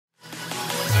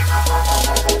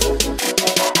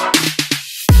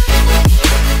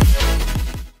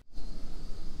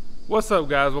What's up,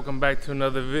 guys? Welcome back to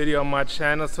another video on my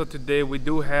channel. So today we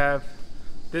do have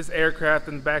this aircraft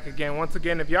in the back again. Once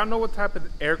again, if y'all know what type of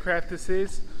aircraft this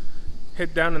is,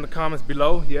 hit down in the comments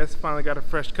below. Yes, finally got a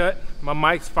fresh cut. My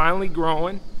mic's finally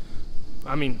growing.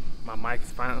 I mean, my mic's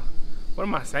finally, what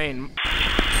am I saying?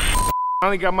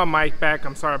 Finally got my mic back.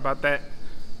 I'm sorry about that.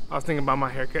 I was thinking about my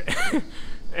haircut.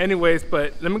 Anyways,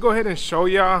 but let me go ahead and show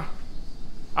y'all.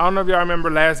 I don't know if y'all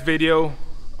remember last video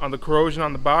on the corrosion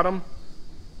on the bottom.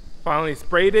 Finally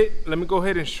sprayed it. Let me go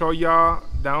ahead and show y'all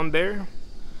down there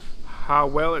how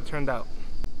well it turned out.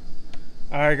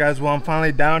 All right, guys, well, I'm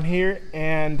finally down here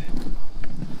and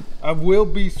I will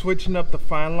be switching up the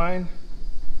fine line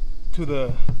to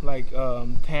the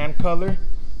tan color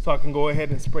so I can go ahead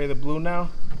and spray the blue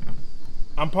now.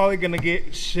 I'm probably gonna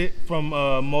get shit from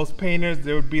most painters.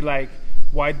 They would be like,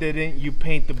 why didn't you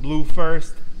paint the blue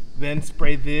first then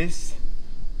spray this,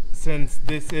 since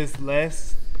this is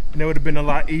less? And it would have been a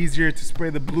lot easier to spray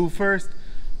the blue first.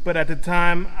 But at the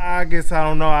time, I guess, I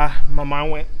don't know, my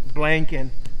mind went blank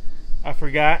and I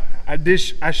forgot.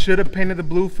 I should have painted the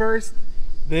blue first,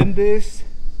 then this,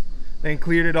 then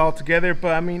cleared it all together.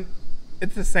 But I mean,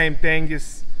 it's the same thing,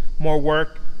 just more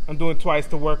work. I'm doing twice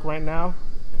the work right now,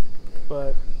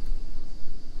 but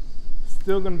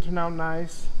still gonna turn out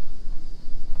nice.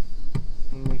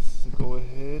 Let me go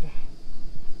ahead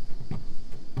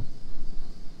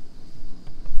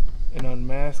and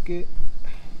unmask it.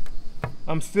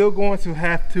 I'm still going to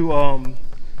have to,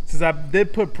 since I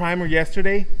did put primer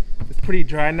yesterday, it's pretty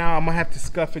dry now. I'm gonna have to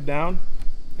scuff it down,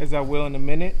 as I will in a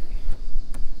minute.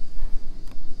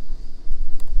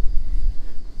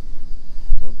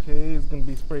 Okay, it's gonna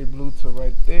be spray blue to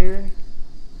right there.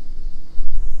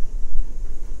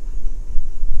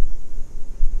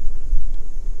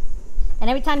 And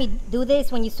every time you do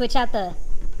this, when you switch out the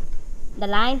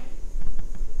line,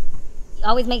 you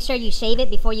always make sure you shave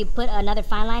it before you put another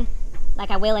fine line,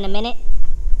 like I will in a minute.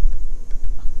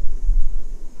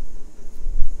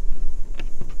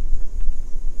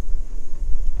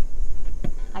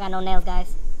 I got no nails,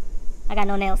 guys. I got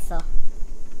no nails, so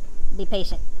be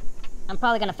patient. I'm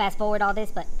probably gonna fast forward all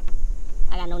this, but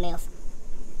I got no nails.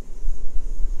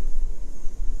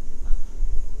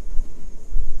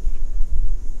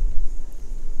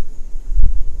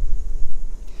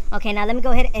 Okay, now let me go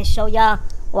ahead and show y'all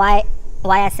why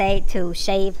I say to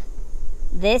shave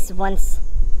this once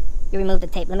you remove the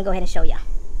tape. Let me go ahead and show y'all.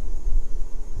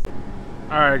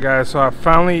 Alright, guys, so I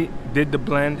finally did the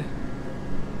blend.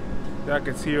 Y'all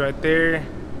can see right there.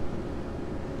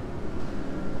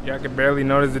 Y'all can barely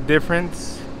notice the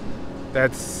difference.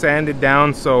 That's sanded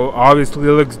down, so obviously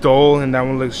it looks dull and that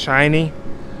one looks shiny.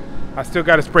 I still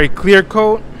got to spray clear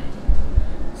coat.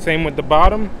 Same with the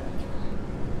bottom.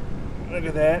 Look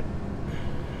at that.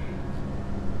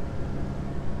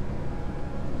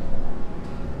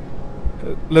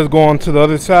 Let's go on to the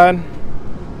other side.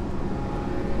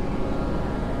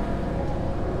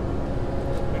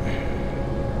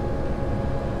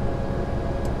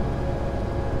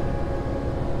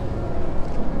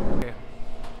 Okay.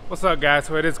 What's up, guys?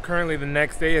 So it is currently the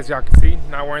next day, as y'all can see.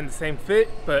 Not wearing the same fit,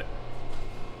 but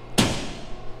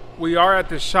we are at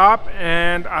the shop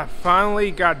and I finally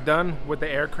got done with the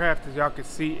aircraft. As y'all can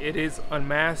see, it is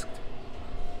unmasked.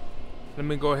 Let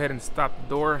me go ahead and stop the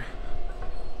door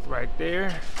right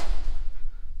there.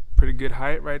 Pretty good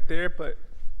height right there, but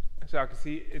as y'all can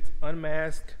see, it's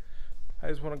unmasked. I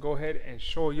just want to go ahead and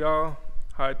show y'all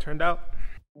how it turned out.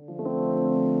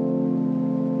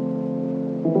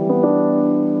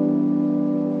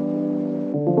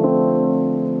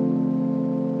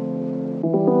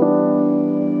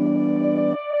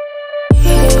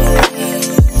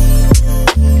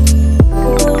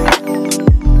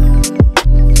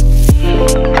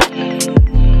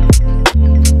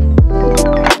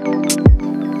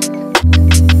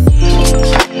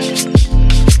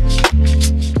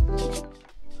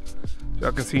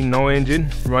 Y'all can see no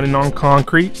engine, running on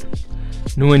concrete.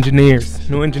 New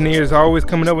engineers always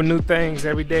coming up with new things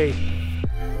every day.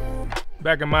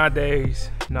 Back in my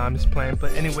days, no, I'm just playing.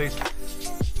 But anyways,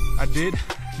 I did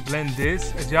blend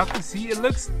this. As y'all can see, it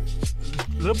looks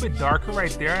a little bit darker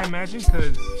right there, I imagine,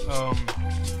 because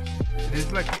it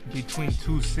is like between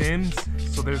two sims,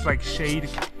 so there's like shade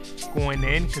going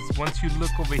in, because once you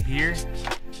look over here,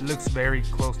 it looks very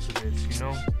close to this, you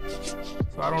know.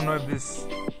 So I don't know if this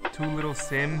two little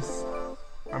sims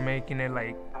are making it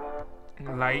like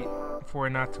light for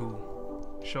it not to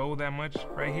show that much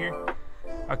right here.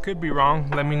 I could be wrong.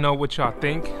 Let me know what y'all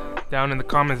think down in the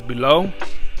comments below.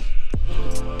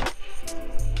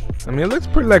 I mean, it looks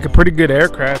pretty like a pretty good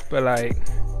aircraft, but like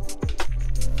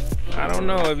I don't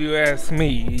know if you ask me,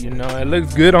 you know, it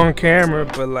looks good on camera,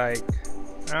 but like,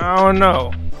 I don't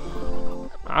know.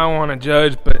 I don't want to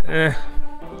judge, but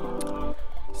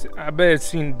I bet it's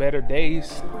seen better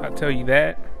days, I'll tell you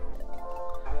that.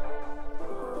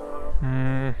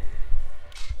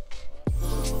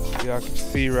 Y'all can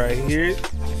see right here.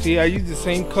 See, I use the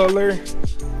same color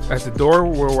as the door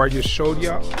where I just showed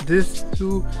y'all. This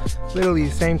two, literally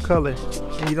the same color,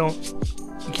 and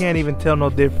you can't even tell no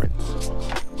difference.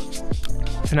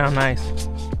 And how nice.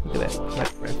 Look at that,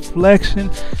 like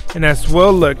reflection. And as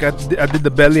well, look, I did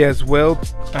the belly as well.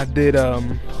 I did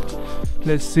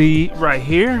let's see right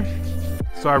here.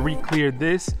 So I re-cleared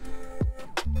this.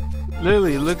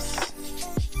 Literally, it looks,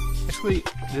 actually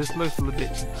this looks a little bit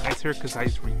nicer because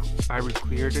I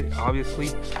re-cleared it. Obviously,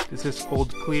 this is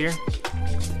old clear.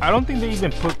 I don't think they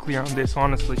even put clear on this,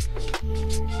 honestly.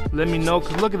 Let me know,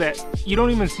 because look at that, you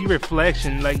don't even see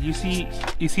reflection. Like you see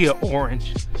an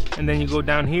orange, and then you go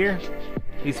down here,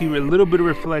 you see a little bit of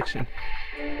reflection.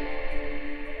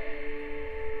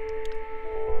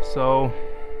 So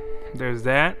there's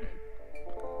that.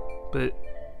 But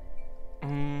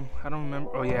I don't remember.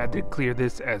 Oh yeah, I did clear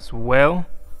this as well.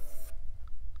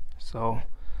 So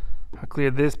I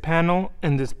cleared this panel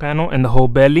and the whole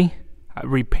belly. I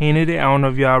repainted it. I don't know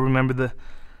if y'all remember the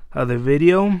other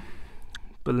video,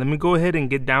 but let me go ahead and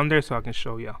get down there so I can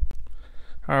show y'all.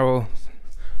 Alright, well,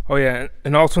 oh yeah,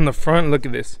 and also in the front, look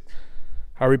at this.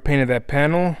 I repainted that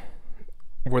panel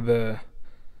where the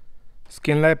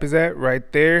skin lap is at,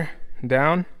 right there,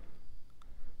 down.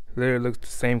 There, it looks the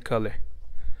same color.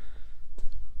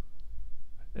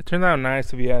 It turned out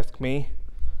nice if you ask me.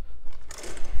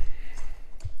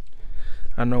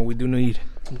 I know we do need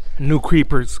new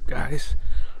creepers, guys.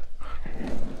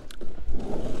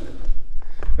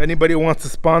 If anybody wants to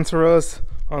sponsor us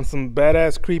on some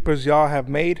badass creepers y'all have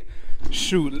made,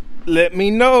 shoot, let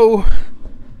me know.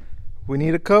 We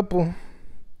need a couple.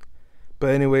 But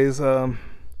anyways,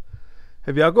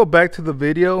 if y'all go back to the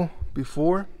video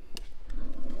before,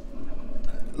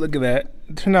 look at that.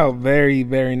 It turned out very,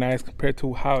 very nice compared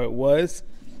to how it was.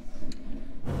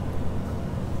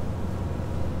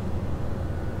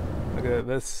 Look at that.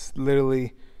 That's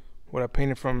literally what I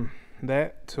painted from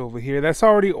that to over here. That's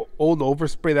already old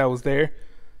overspray that was there.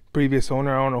 Previous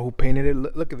owner, I don't know who painted it.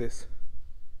 Look at this.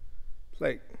 It's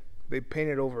like they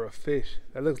painted over a fish.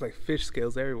 That looks like fish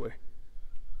scales everywhere.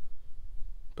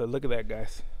 But look at that,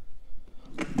 guys.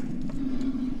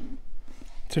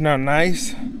 Turned out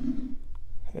nice.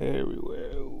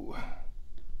 Everywhere.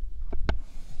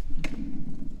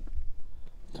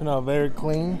 Turned out very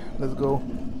clean. Let's go.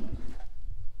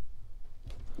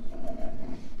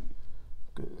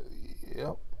 Good.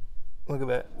 Yep. Look at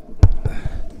that.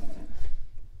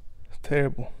 It's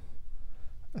terrible.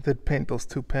 I did paint those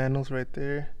two panels right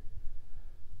there.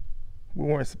 We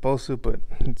weren't supposed to, but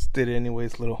just did it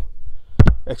anyways. Little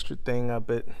extra thing I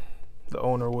bet the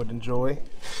owner would enjoy.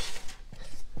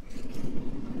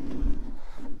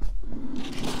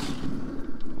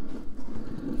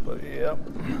 But yep,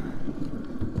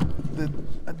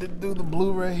 I did do the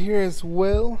blue right here as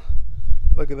well.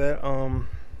 Look at that.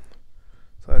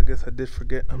 So I guess I did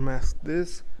forget to unmask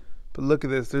this, but look at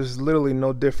this. There's literally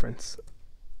no difference.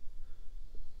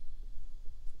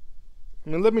 I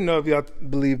mean, let me know if y'all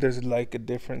believe there's like a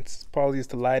difference. Probably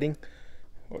just the lighting.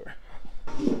 Or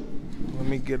let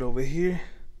me get over here.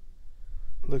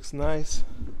 Looks nice.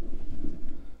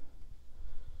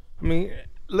 I mean, it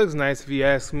looks nice if you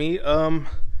ask me.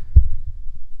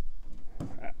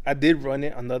 I did run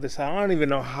it on the other side. I don't even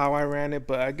know how I ran it,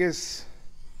 but I guess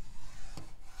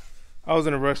I was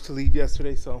in a rush to leave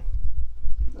yesterday, so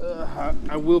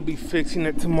I will be fixing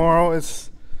it tomorrow.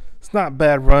 It's not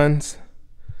bad runs.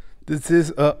 This is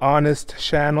an honest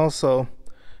channel, so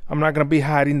I'm not gonna be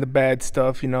hiding the bad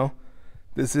stuff, you know.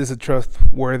 This is a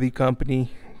trustworthy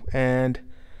company, and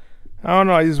I don't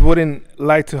know, I just wouldn't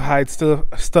like to hide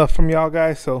stuff from y'all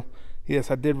guys. So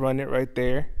yes, I did run it right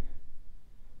there.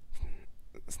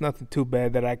 It's nothing too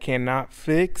bad that I cannot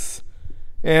fix.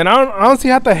 And I don't see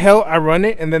how the hell I run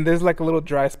it, and then there's like a little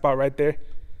dry spot right there.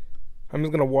 I'm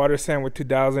just gonna water sand with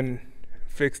 2000 and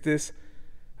fix this.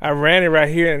 I ran it right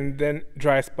here and then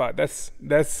dry spot.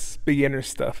 That's beginner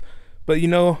stuff. But you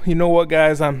know what,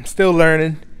 guys, I'm still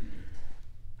learning.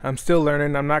 I'm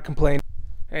not complaining.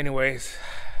 Anyways,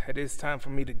 it is time for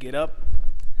me to get up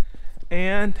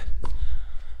and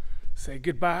say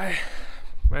goodbye.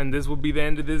 And this will be the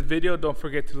end of this video. Don't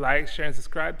forget to like, share, and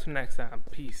subscribe. Till next time.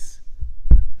 Peace.